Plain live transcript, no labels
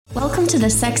Welcome to the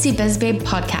Sexy Biz Babe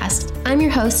podcast. I'm your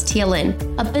host, Tia Lynn,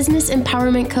 a business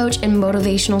empowerment coach and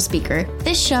motivational speaker.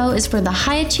 This show is for the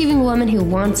high-achieving woman who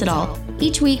wants it all.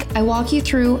 Each week, I walk you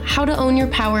through how to own your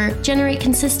power, generate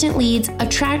consistent leads,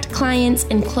 attract clients,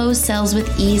 and close sales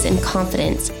with ease and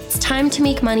confidence. It's time to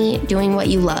make money doing what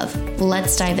you love.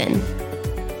 Let's dive in.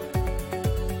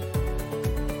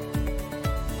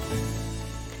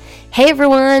 Hey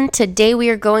everyone, today we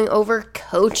are going over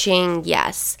coaching,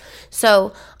 yes.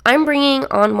 So I'm bringing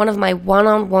on one of my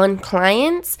one-on-one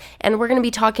clients, and we're going to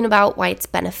be talking about why it's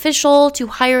beneficial to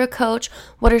hire a coach,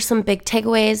 what are some big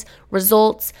takeaways,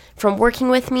 results from working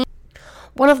with me.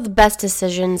 One of the best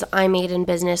decisions I made in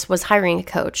business was hiring a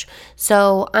coach.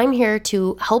 So I'm here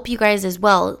to help you guys as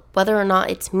well, whether or not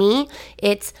it's me,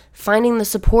 it's finding the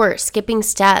support, skipping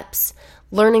steps,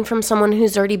 learning from someone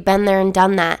who's already been there and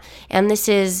done that. And this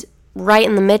is right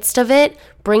in the midst of it,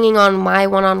 bringing on my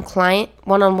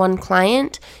one-on-one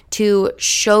client to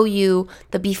show you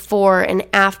the before and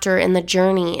after in the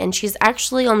journey. And she's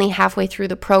actually only halfway through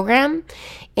the program.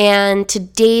 And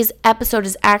today's episode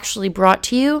is actually brought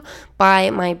to you by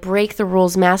my Break the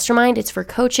Rules Mastermind. It's for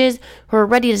coaches who are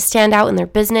ready to stand out in their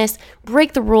business,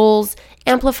 break the rules,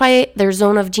 amplify their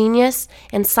zone of genius,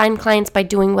 and sign clients by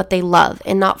doing what they love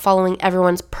and not following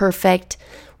everyone's perfect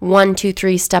 1, 2,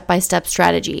 3 step-by-step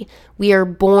strategy. We are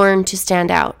born to stand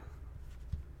out.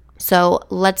 So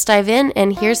let's dive in,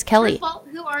 and here's Kelly. First of all,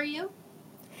 who are you?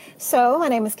 So my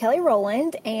name is Kelly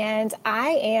Rowland, and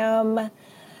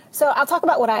I'll talk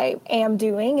about what I am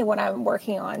doing and what I'm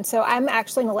working on. So I'm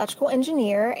actually an electrical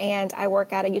engineer, and I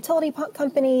work at a utility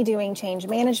company doing change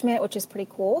management, which is pretty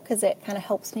cool because it kind of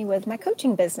helps me with my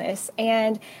coaching business.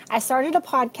 And I started a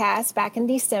podcast back in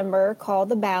December called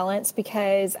The Balance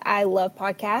because I love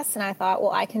podcasts, and I thought,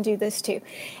 well, I can do this too.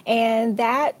 And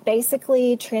that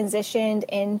basically transitioned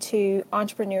into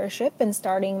entrepreneurship and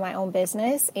starting my own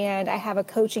business. And I have a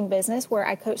coaching business where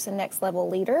I coach the next level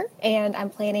leader, and I'm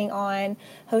planning on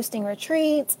hosting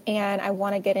retreats, and I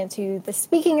want to get into the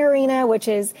speaking arena, which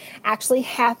is actually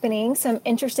happening. Some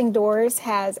interesting doors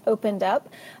has opened up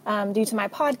due to my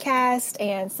podcast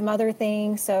and some other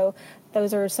things. So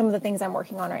those are some of the things I'm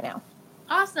working on right now.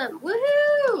 Awesome.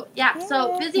 Woohoo! Yeah,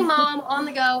 so busy mom on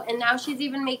the go, and now she's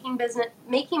even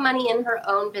making money in her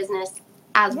own business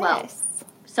as well.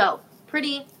 So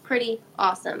pretty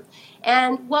awesome.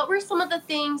 And what were some of the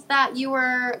things that you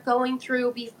were going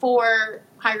through before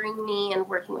hiring me and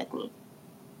working with me?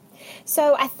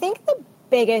 So I think the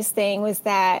biggest thing was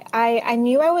that I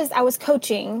knew I was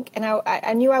coaching, and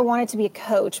I knew I wanted to be a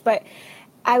coach, but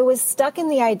I was stuck in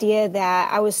the idea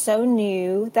that I was so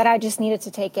new that I just needed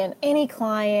to take in any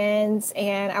clients,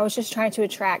 and I was just trying to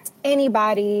attract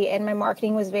anybody, and my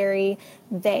marketing was very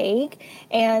vague.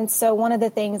 And so one of the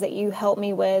things that you helped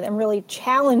me with and really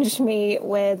challenged me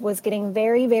with was getting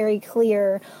very, very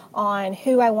clear on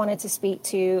who I wanted to speak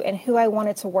to and who I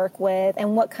wanted to work with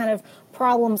and what kind of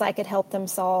problems I could help them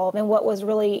solve and what was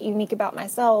really unique about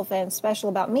myself and special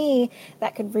about me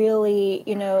that could really,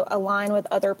 align with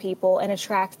other people and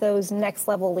attract those next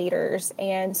level leaders.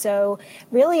 And so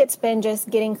really it's been just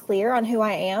getting clear on who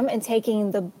I am and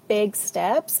taking the big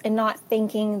steps and not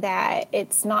thinking that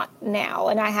it's not now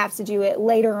and I have to do it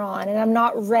later on and I'm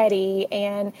not ready,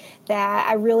 and that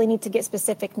I really need to get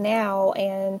specific now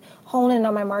and hone in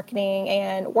on my marketing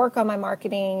and work on my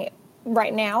marketing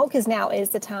right now, because now is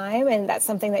the time. And that's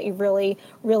something that you really,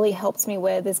 really helped me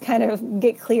with, is kind of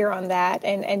get clear on that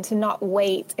and to not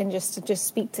wait and just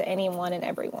speak to anyone and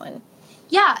everyone.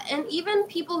 Yeah, and even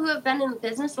people who have been in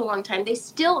business a long time, they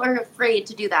still are afraid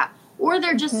to do that. Or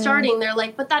they're just starting, they're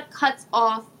like, but that cuts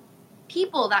off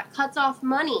people, that cuts off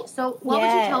money. So what would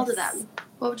you tell to them?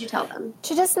 What would you tell them?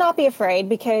 To just not be afraid,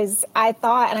 because I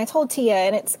thought, and I told Tia,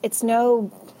 and it's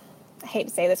no, I hate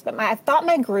to say this, but I thought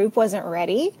my group wasn't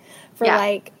ready for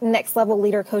like next level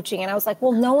leader coaching. And I was like,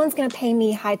 well, no one's going to pay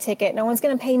me high ticket. No one's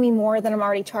going to pay me more than I'm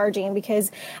already charging,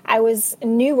 because I was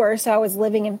newer. So I was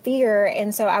living in fear.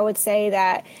 And so I would say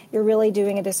that you're really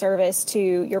doing a disservice to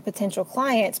your potential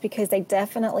clients, because they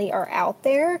definitely are out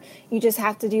there. You just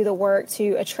have to do the work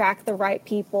to attract the right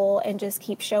people and just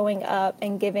keep showing up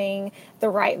and giving the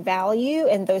right value,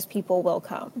 and those people will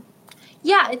come.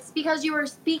 Yeah, it's because you were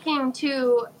speaking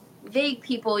to vague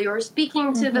people. You were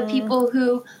speaking to the people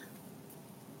who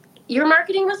your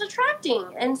marketing was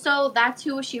attracting. And so that's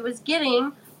who she was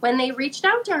getting when they reached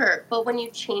out to her. But when you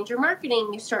change your marketing,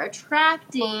 you start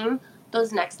attracting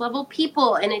those next level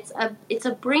people. And it's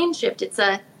a brain shift. It's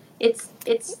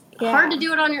hard to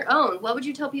do it on your own. What would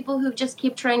you tell people who just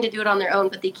keep trying to do it on their own,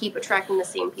 but they keep attracting the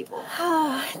same people?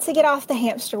 To get off the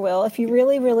hamster wheel. If you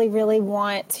really, really, really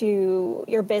want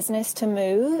your business to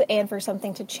move and for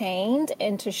something to change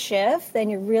and to shift, then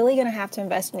you're really going to have to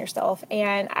invest in yourself.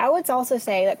 And I would also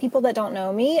say that people that don't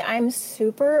know me, I'm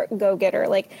super go-getter,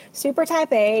 like super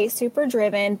type A, super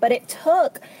driven, but it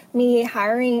took me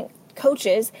hiring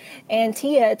coaches and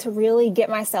Tia to really get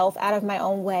myself out of my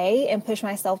own way and push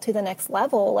myself to the next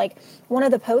level. Like one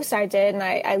of the posts I did, and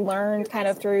I learned kind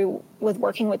of through with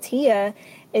working with Tia,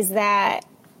 is that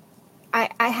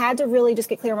I had to really just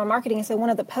get clear on my marketing. And so one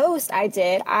of the posts I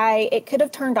did, it could have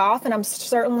turned off, and I'm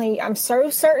so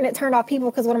certain it turned off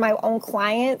people because one of my own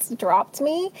clients dropped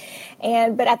me.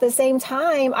 But at the same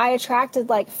time, I attracted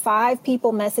like 5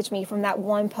 people message me from that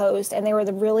one post, and they were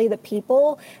really the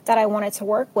people that I wanted to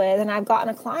work with. And I've gotten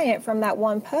a client from that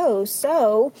one post.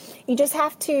 So you just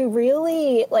have to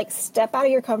really like step out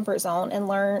of your comfort zone and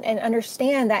learn and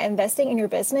understand that investing in your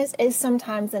business is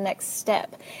sometimes the next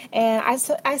step. And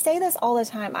I say this all the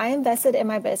time. I invested in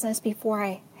my business before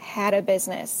I had a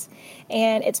business,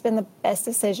 and it's been the best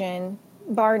decision,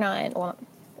 bar none. Well,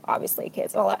 obviously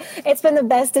kids, it's been the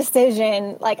best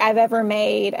decision like I've ever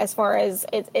made, as far as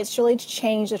it's really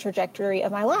changed the trajectory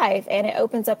of my life, and it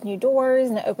opens up new doors,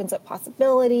 and it opens up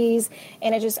possibilities,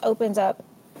 and it just opens up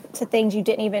to things you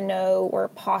didn't even know were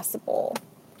possible.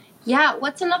 Yeah.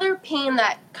 What's another pain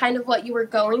that kind of what you were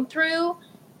going through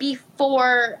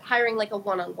before hiring like a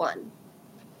one-on-one?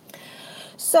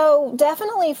 So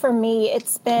definitely for me,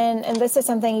 it's been, and this is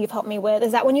something you've helped me with,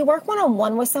 is that when you work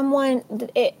one-on-one with someone,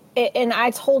 and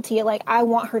I told Tia, like, I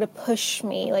want her to push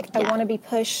me. Like, I want to be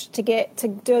pushed to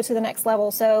go to the next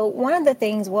level. So one of the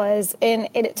things was, and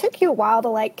it took you a while to,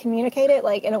 like, communicate it,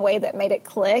 like, in a way that made it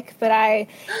click. But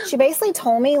she basically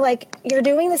told me, like, you're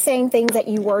doing the same things that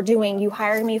you were doing. You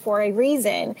hired me for a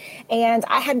reason. And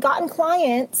I had gotten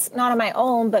clients, not on my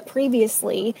own, but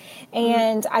previously.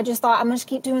 And I just thought, I'm going to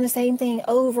keep doing the same thing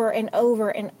over and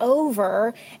over and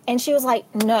over. And she was like,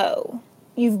 no.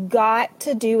 You've got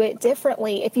to do it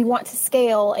differently if you want to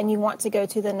scale and you want to go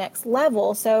to the next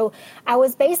level. So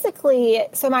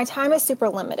my time is super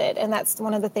limited, and that's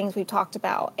one of the things we've talked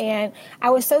about. And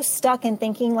I was so stuck in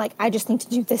thinking, like, I just need to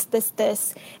do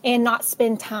this, and not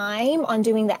spend time on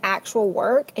doing the actual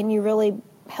work. And you really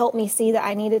helped me see that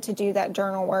I needed to do that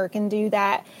journal work and do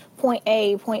that point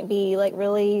A, point B, like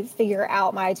really figure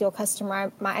out my ideal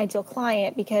customer, my ideal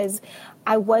client, because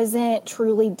I wasn't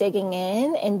truly digging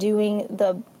in and doing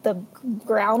the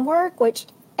groundwork,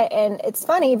 and it's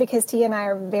funny because Tia and I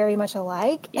are very much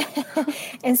alike.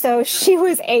 And so she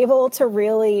was able to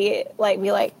really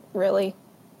be like, really,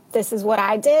 this is what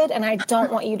I did, and I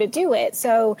don't want you to do it.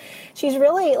 So she's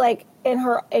really like,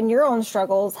 in your own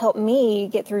struggles, helped me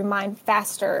get through mine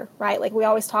faster, right? Like we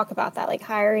always talk about that, like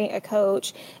hiring a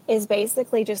coach is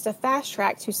basically just a fast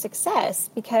track to success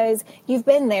because you've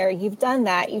been there, you've done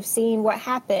that, you've seen what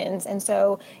happens. And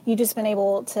so you've just been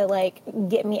able to like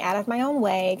get me out of my own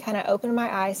way, kind of open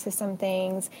my eyes to some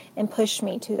things and push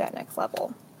me to that next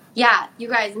level. Yeah, you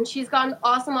guys, and she's gotten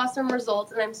awesome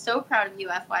results, and I'm so proud of you,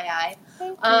 FYI.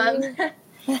 Thank you.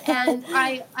 And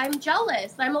I'm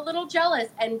jealous. I'm a little jealous,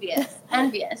 envious,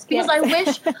 because yes. I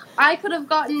wish I could have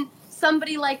gotten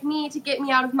somebody like me to get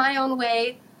me out of my own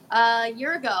way a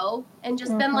year ago and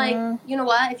just been like, you know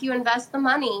what, if you invest the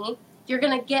money, you're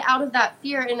going to get out of that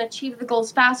fear and achieve the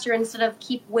goals faster instead of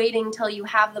keep waiting till you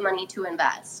have the money to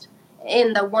invest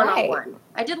in the one-on-one. Right.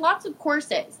 I did lots of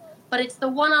courses, but it's the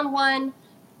one-on-one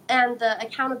and the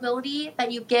accountability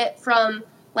that you get from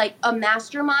like a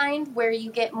mastermind where you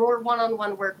get more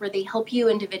one-on-one work where they help you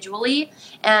individually.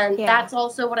 And that's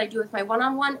also what I do with my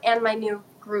one-on-one and my new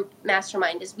group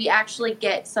mastermind is we actually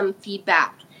get some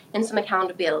feedback and some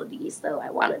accountability. So I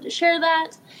wanted to share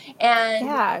that.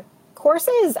 And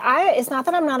courses, it's not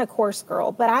that I'm not a course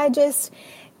girl, but I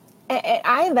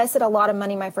invested a lot of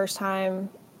money my first time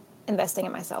investing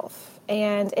in myself.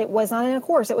 And it was not in a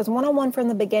course. It was one-on-one from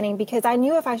the beginning because I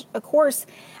knew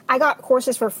I got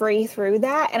courses for free through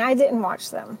that and I didn't watch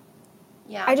them.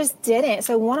 Yeah. I just didn't.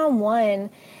 So one-on-one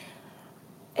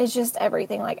is just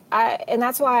everything. And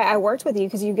that's why I worked with you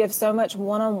because you give so much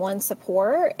one-on-one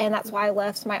support. And that's why I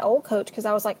left my old coach because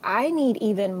I was like, I need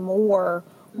even more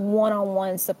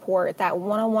one-on-one support, that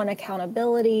one-on-one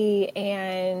accountability,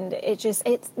 and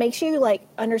it makes you like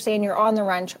understand you're on the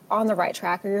right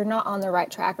track or you're not on the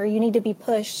right track or you need to be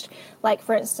pushed. Like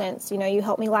for instance, you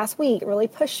helped me last week, really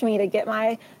pushed me to get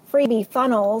my freebie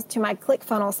funnels to my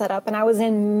ClickFunnels set up, and I was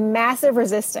in massive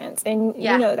resistance, and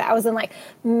you know that I was in like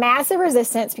massive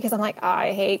resistance because I'm like,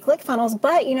 I hate ClickFunnels,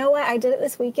 but you know what, I did it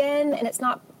this weekend and it's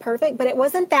not perfect, but it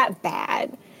wasn't that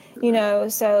bad.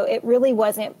 so it really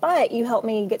wasn't, but you helped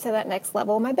me get to that next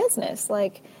level of my business,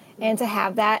 like, and to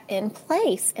have that in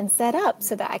place and set up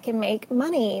so that I can make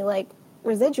money, like,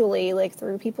 residually, like,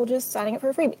 through people just signing up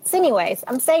for free. So anyways,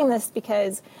 I'm saying this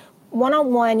because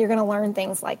one-on-one, you're going to learn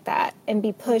things like that and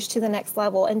be pushed to the next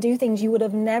level and do things you would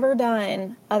have never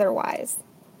done otherwise.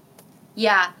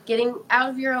 Yeah, getting out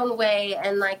of your own way,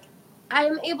 and like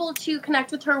I'm able to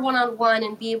connect with her one-on-one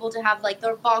and be able to have like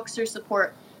the Voxer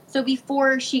support. So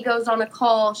before she goes on a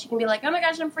call, she can be like, oh my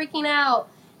gosh, I'm freaking out.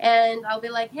 And I'll be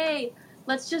like, hey,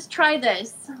 let's just try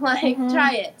this. Like,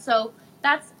 try it. So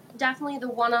that's definitely the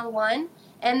one-on-one.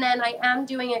 And then I am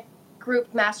doing a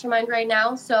group mastermind right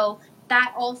now. So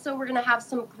that also, we're going to have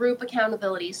some group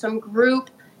accountability, some group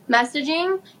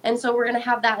messaging. And so we're going to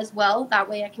have that as well. That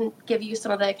way I can give you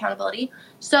some of the accountability.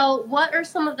 So what are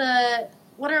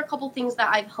a couple things that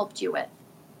I've helped you with?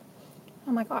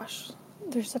 Oh my gosh,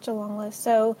 there's such a long list.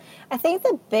 So I think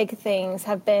the big things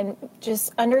have been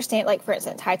just understand, like, for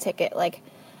instance, high ticket. Like,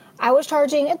 I was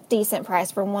charging a decent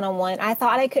price for one-on-one. I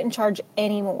thought I couldn't charge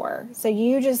any more. So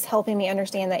you just helping me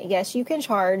understand that, yes, you can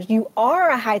charge. You are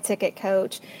a high ticket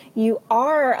coach. You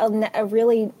are a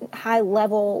really high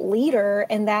level leader,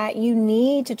 and that you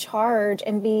need to charge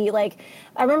and be like,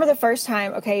 I remember the first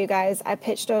time, okay, you guys, I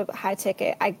pitched a high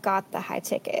ticket. I got the high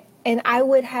ticket, and I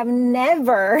would have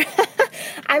never,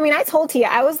 I mean, I told Tia,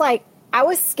 I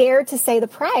was scared to say the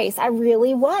price. I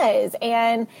really was.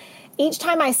 And each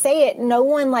time I say it, no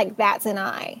one like bats an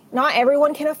eye. Not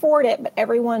everyone can afford it, but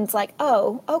everyone's like,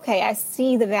 oh, okay, I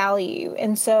see the value.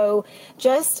 And so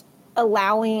just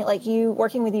allowing, like, you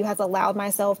working with you has allowed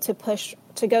myself to push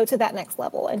to go to that next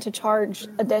level and to charge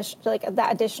that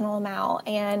additional amount.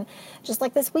 And just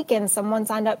like this weekend, someone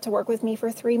signed up to work with me for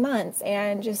 3 months,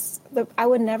 and I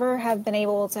would never have been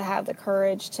able to have the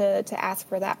courage to ask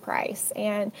for that price.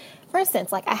 And for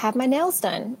instance, like, I have my nails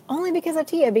done only because of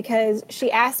Tia, because she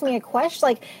asked me a question.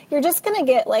 Like, you're just going to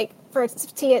get, like, for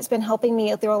Tia, it's been helping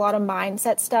me through a lot of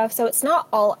mindset stuff. So it's not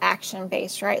all action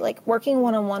based, right? Like, working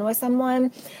one-on-one with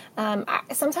someone.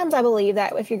 Sometimes I believe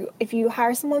that if you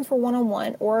hire someone for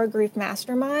one-on-one or a group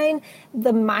mastermind,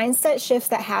 the mindset shifts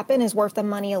that happen is worth the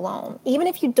money alone. Even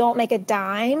if you don't make a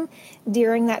dime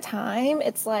during that time,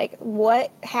 it's like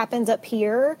what happens up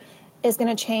here is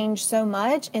going to change so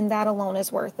much, and that alone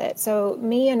is worth it. So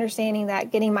me understanding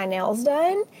that, getting my nails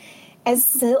done, as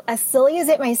silly as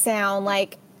it may sound,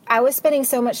 like, I was spending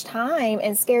so much time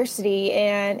in scarcity,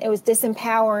 and it was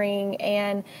disempowering.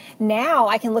 And now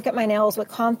I can look at my nails with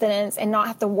confidence and not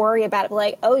have to worry about it.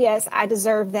 Like, oh yes, I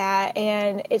deserve that.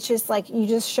 And it's just like, you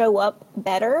just show up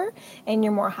better, and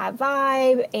you're more high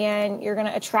vibe, and you're going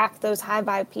to attract those high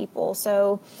vibe people.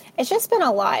 So it's just been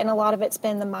a lot. And a lot of it's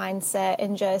been the mindset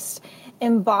and just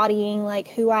embodying like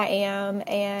who I am,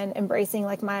 and embracing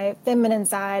like my feminine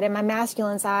side and my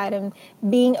masculine side, and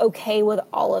being okay with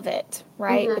all of it,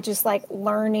 right? But just like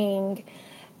learning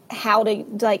how to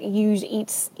like use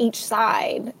each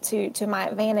side to my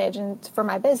advantage and for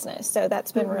my business. So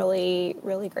that's been really,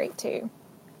 really great too.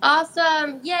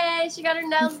 Awesome. Yay, she got her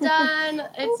nails done.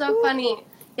 It's so funny.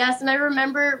 Yes, and I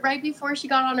remember right before she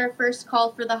got on her first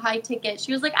call for the high ticket,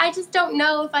 she was like, I just don't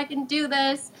know if I can do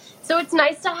this. So it's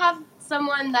nice to have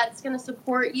someone that's going to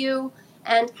support you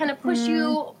and kind of push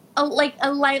you a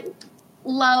light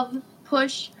love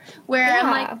push where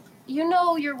I'm like,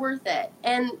 you're worth it.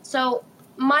 And so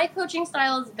my coaching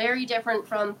style is very different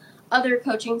from other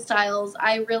coaching styles.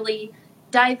 I really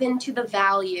dive into the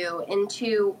value,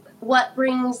 into what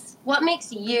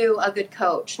makes you a good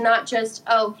coach, not just,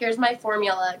 oh, here's my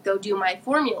formula, go do my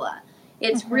formula.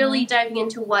 It's really diving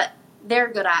into what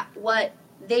they're good at, what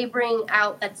they bring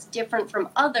out that's different from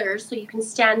others, so you can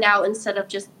stand out instead of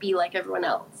just be like everyone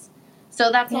else.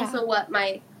 So that's also what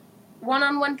my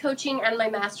one-on-one coaching and my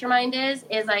mastermind is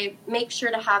I make sure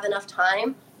to have enough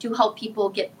time to help people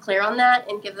get clear on that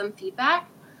and give them feedback.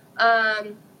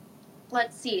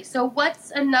 Let's see. So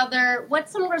what's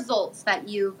some results that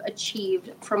you've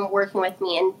achieved from working with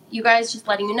me? And you guys, just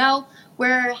letting you know,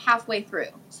 we're halfway through.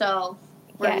 So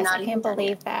yes, I can't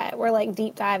believe that. We're like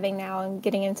deep diving now and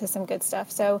getting into some good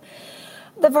stuff. So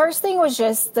the first thing was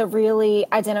just the really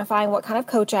identifying what kind of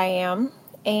coach I am,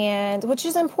 and which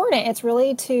is important. It's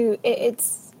really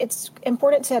it's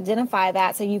important to identify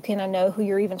that so you can know who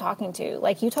you're even talking to.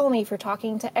 Like you told me, if you're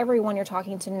talking to everyone, you're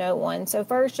talking to no one. So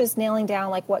first, just nailing down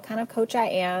like what kind of coach I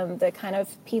am, the kind of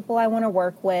people I want to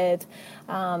work with,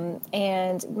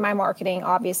 and my marketing,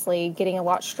 obviously getting a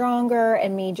lot stronger,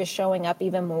 and me just showing up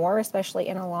even more, especially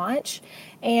in a launch.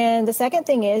 And the second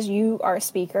thing is you are a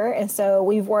speaker. And so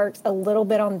we've worked a little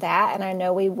bit on that, and I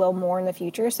know we will more in the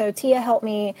future. So Tia helped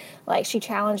me, like she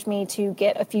challenged me to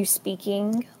get a few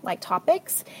speaking like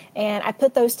topics, and I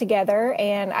put those together,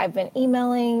 and I've been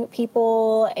emailing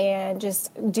people and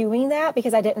just doing that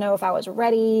because I didn't know if I was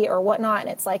ready or whatnot. And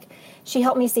it's like, she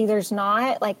helped me see there's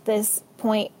not like this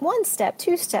point 1 step,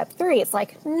 2 step, 3. It's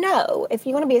like, no, if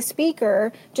you want to be a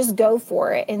speaker, just go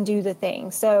for it and do the thing.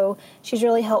 So she's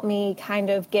really helped me kind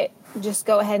of just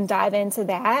go ahead and dive into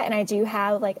that. And I do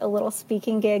have like a little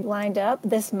speaking gig lined up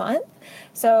this month.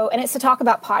 So, and it's to talk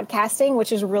about podcasting,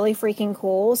 which is really freaking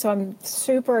cool. So I'm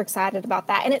super excited about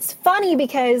that. And it's funny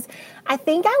because I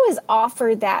think I was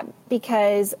offered that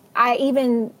because I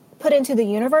even put into the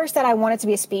universe that I wanted to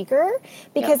be a speaker,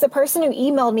 because the person who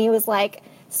emailed me was like,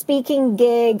 speaking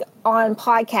gig on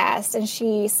podcast, and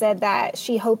she said that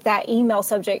she hoped that email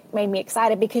subject made me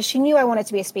excited because she knew I wanted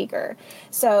to be a speaker.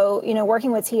 So,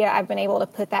 working with Tia, I've been able to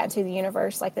put that into the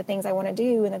universe, like the things I want to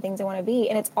do and the things I want to be,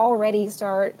 and it's already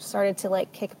started to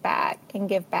like kick back and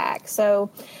give back. So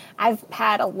I've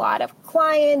had a lot of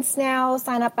clients now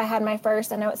sign up. I had my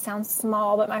first, I know it sounds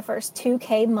small, but my first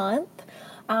 2K month.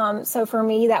 So for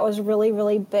me, that was really,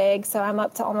 really big. So I'm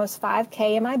up to almost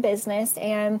 5K in my business,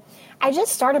 and I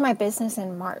just started my business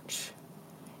in March.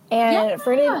 And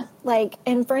for any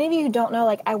of you who don't know,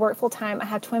 like I work full time. I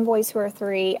have twin boys who are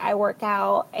 3. I work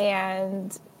out,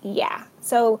 and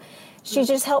so she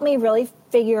just helped me really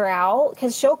figure out,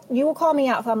 because you will call me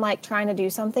out if I'm like trying to do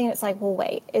something. It's like, well,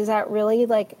 wait, is that really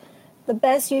like the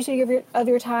best use of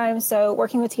your time? So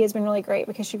working with Tia has been really great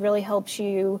because she really helps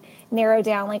you narrow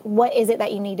down, like, what is it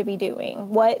that you need to be doing?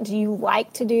 What do you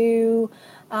like to do?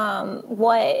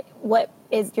 What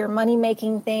is your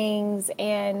money-making things,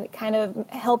 and kind of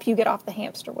help you get off the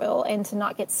hamster wheel and to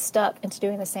not get stuck into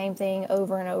doing the same thing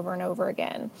over and over and over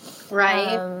again.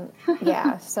 Right.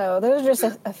 So those are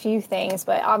just a few things,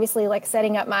 but obviously like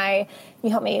setting up you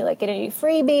helped me like get a new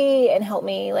freebie and help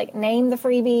me like name the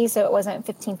freebie so it wasn't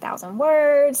 15,000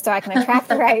 words so I can attract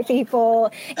the right people.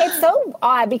 It's so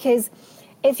odd because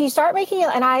if you start making it,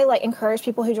 and I like encourage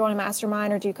people who join a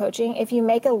mastermind or do coaching, if you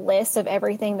make a list of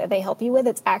everything that they help you with,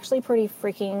 it's actually pretty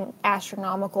freaking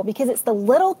astronomical, because it's the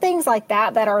little things like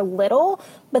that are little,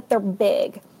 but they're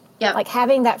big. Yep. Like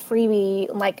having that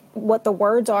freebie, like what the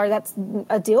words are, that's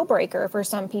a deal breaker for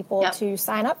some people to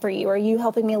sign up for you. Or you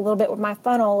helping me a little bit with my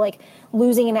funnel, like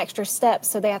losing an extra step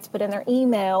so they have to put in their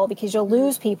email, because you'll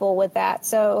lose people with that.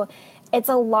 So it's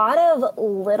a lot of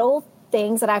little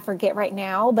things that I forget right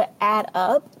now, but add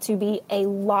up to be a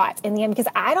lot in the end, because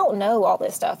I don't know all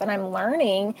this stuff and I'm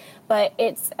learning, but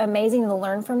it's amazing to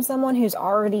learn from someone who's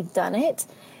already done it.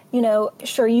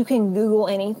 Sure, you can Google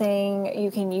anything,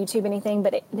 you can YouTube anything,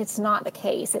 but it's not the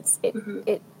case.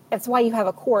 That's why you have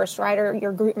a course, right? Or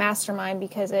your group mastermind,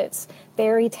 because it's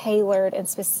very tailored and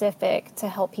specific to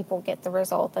help people get the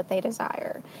result that they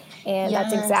desire. And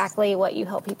that's exactly what you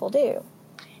help people do.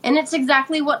 And it's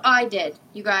exactly what I did,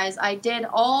 you guys. I did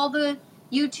all the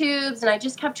YouTubes, and I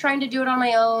just kept trying to do it on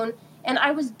my own. And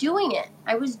I was doing it.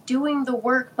 I was doing the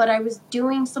work, but I was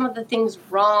doing some of the things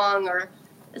wrong, or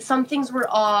some things were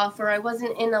off, or I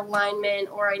wasn't in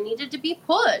alignment, or I needed to be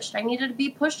pushed. I needed to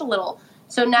be pushed a little.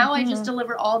 So now I just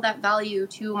deliver all that value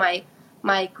to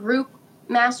my group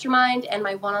mastermind and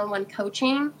my one-on-one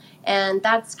coaching. And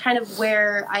that's kind of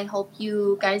where I help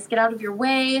you guys get out of your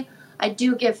way. I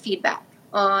do give feedback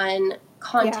on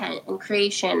content and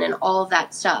creation and all of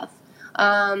that stuff.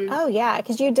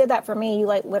 Because you did that for me. You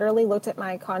like literally looked at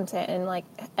my content and like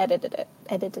edited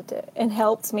it and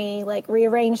helped me like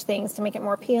rearrange things to make it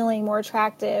more appealing, more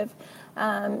attractive,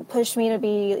 pushed me to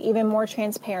be even more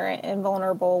transparent and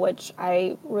vulnerable, which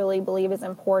I really believe is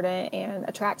important and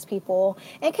attracts people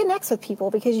and connects with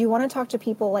people, because you want to talk to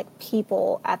people like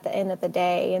people at the end of the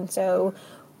day. And so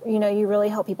you really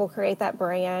help people create that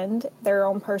brand, their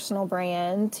own personal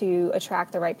brand, to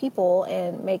attract the right people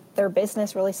and make their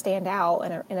business really stand out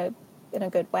in a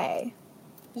good way.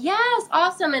 Yes,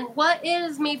 awesome. And what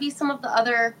is maybe some of the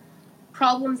other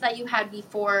problems that you had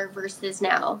before versus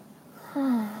now?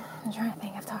 I'm trying to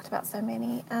think. I've talked about so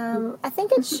many. I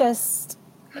think it's just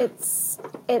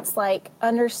it's like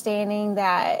understanding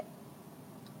that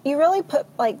you really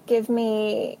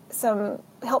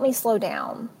help me slow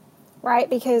down. Right?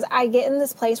 Because I get in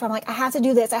this place where I'm like, I have to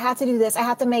do this. I have to do this. I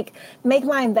have to make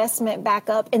my investment back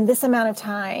up in this amount of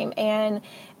time. And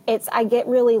I get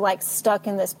really like stuck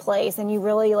in this place, and you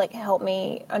really like help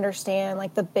me understand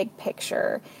like the big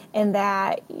picture, and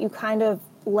that you kind of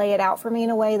lay it out for me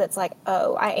in a way that's like,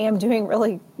 oh, I am doing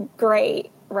really great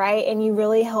right? And you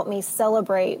really help me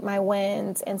celebrate my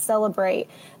wins and celebrate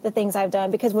the things I've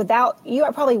done, because without you,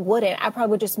 I probably wouldn't. I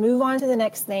probably would just move on to the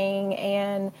next thing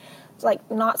and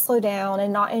like not slow down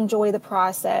and not enjoy the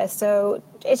process. So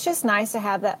it's just nice to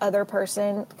have that other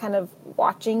person kind of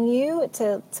watching you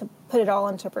to put it all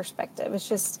into perspective.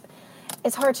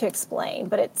 It's hard to explain,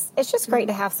 but it's just great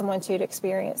to have someone to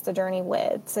experience the journey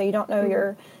with, so you don't know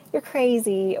you're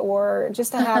crazy, or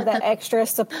just to have that extra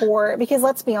support, because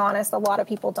let's be honest, a lot of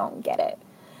people don't get it,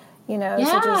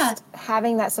 so just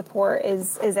having that support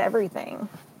is everything.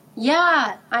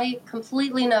 Yeah, I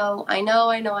completely know. I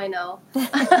know.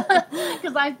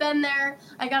 Because I've been there.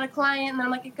 I got a client, and I'm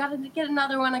like, I got to get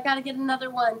another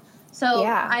one. So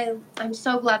I'm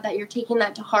so glad that you're taking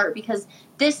that to heart, because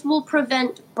this will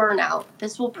prevent burnout.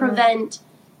 This will prevent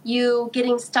you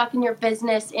getting stuck in your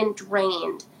business and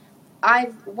drained.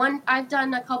 I've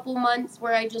done a couple months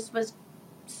where I just was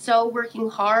so working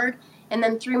hard, and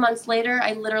then 3 months later,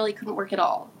 I literally couldn't work at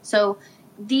all. So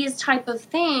these type of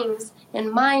things and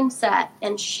mindset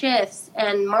and shifts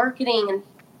and marketing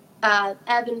and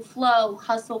ebb and flow,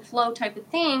 hustle flow type of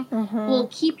thing will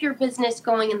keep your business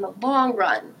going in the long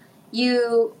run.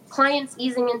 Clients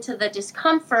easing into the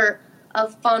discomfort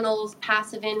of funnels,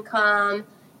 passive income,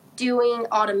 doing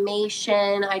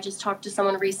automation. I just talked to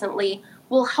someone recently,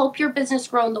 will help your business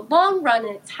grow in the long run,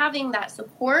 and it's having that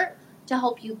support to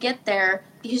help you get there,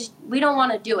 because we don't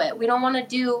want to do it. We don't want to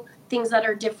do things that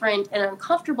are different and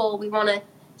uncomfortable. We want to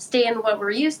stay in what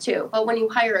we're used to. But when you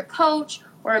hire a coach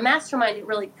or a mastermind, it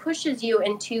really pushes you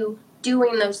into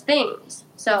doing those things.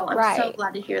 So I'm so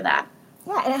glad to hear that.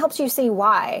 Yeah, and it helps you see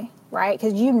why, right?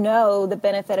 Because you know the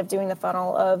benefit of doing the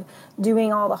funnel, of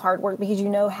doing all the hard work, because you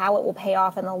know how it will pay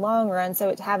off in the long run. So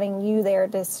it's having you there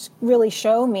to really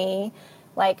show me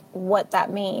like what that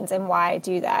means and why I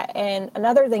do that. And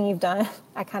another thing you've done,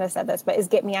 I kind of said this, but is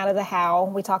get me out of the how.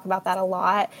 We talk about that a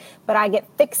lot, but I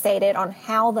get fixated on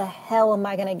how the hell am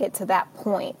I going to get to that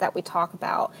point that we talk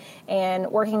about. And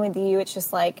working with you, it's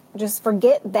just like, just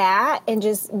forget that and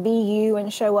just be you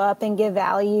and show up and give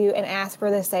value and ask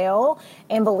for the sale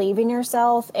and believe in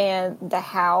yourself, and the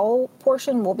how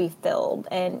portion will be filled,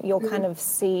 and you'll kind of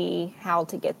see how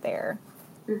to get there.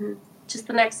 Just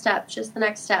the next step.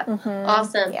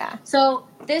 Awesome. Yeah. So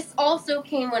this also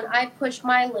came when I pushed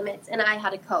my limits and I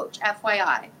had a coach,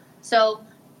 FYI. So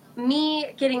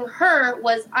me getting her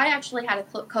was, I actually had a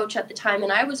coach at the time,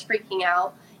 and I was freaking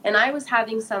out, and I was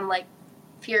having some like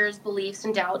fears, beliefs,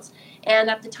 and doubts. And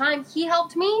at the time, he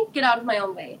helped me get out of my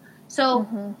own way.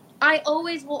 So I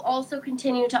always will also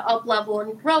continue to up level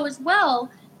and grow as well,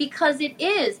 because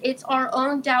it's our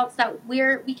own doubts that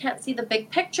we can't see the big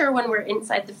picture when we're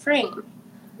inside the frame.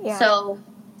 Yeah. So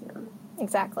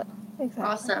exactly.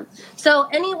 Awesome. So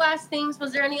any last things?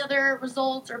 Was there any other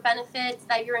results or benefits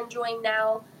that you're enjoying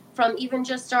now from even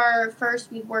just our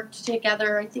first, we've worked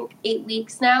together, I think 8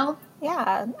 weeks now?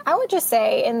 Yeah, I would just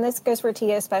say, and this goes for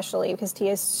Tia especially, because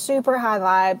Tia is super high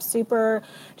vibe, super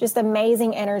just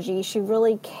amazing energy. She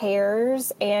really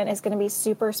cares and is going to be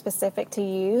super specific to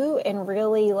you, and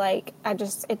really you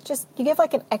give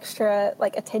like an extra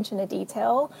like attention to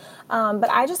detail. But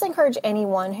I just encourage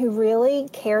anyone who really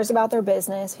cares about their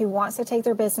business, who wants to take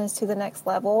their business to the next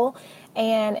level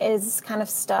and is kind of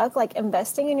stuck, like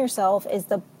investing in yourself is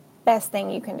the best thing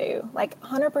you can do, like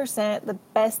 100% the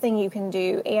best thing you can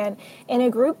do. And in a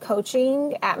group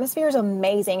coaching atmosphere is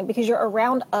amazing, because you're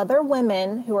around other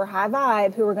women who are high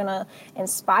vibe, who are going to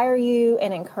inspire you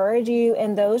and encourage you.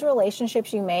 And those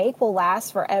relationships you make will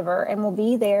last forever and will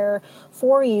be there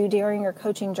for you during your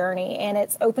coaching journey. And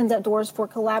it opens up doors for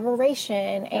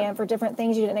collaboration and for different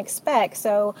things you didn't expect.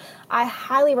 So I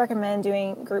highly recommend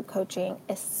doing group coaching,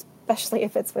 especially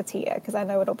if it's with Tia, because I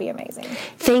know it'll be amazing.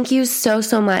 Thank you so,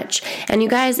 so much. And you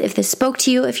guys, if this spoke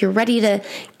to you, if you're ready to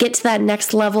get to that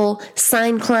next level,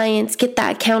 sign clients, get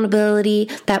that accountability,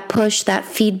 that push, that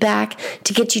feedback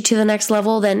to get you to the next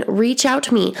level, then reach out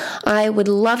to me. I would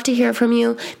love to hear from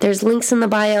you. There's links in the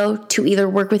bio to either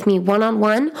work with me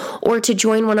one-on-one or to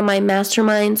join one of my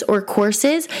masterminds or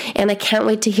courses. And I can't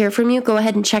wait to hear from you. Go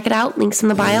ahead and check it out. Links in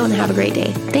the bio, and have a great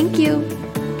day. Thank you.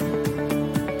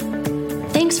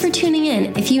 Thanks for tuning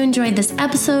in. If you enjoyed this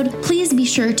episode, please be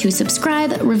sure to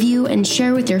subscribe, review, and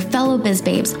share with your fellow biz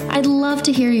babes. I'd love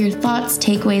to hear your thoughts,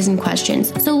 takeaways, and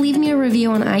questions, so leave me a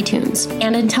review on iTunes.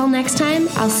 And until next time,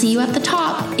 I'll see you at the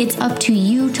top. It's up to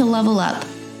you to level up.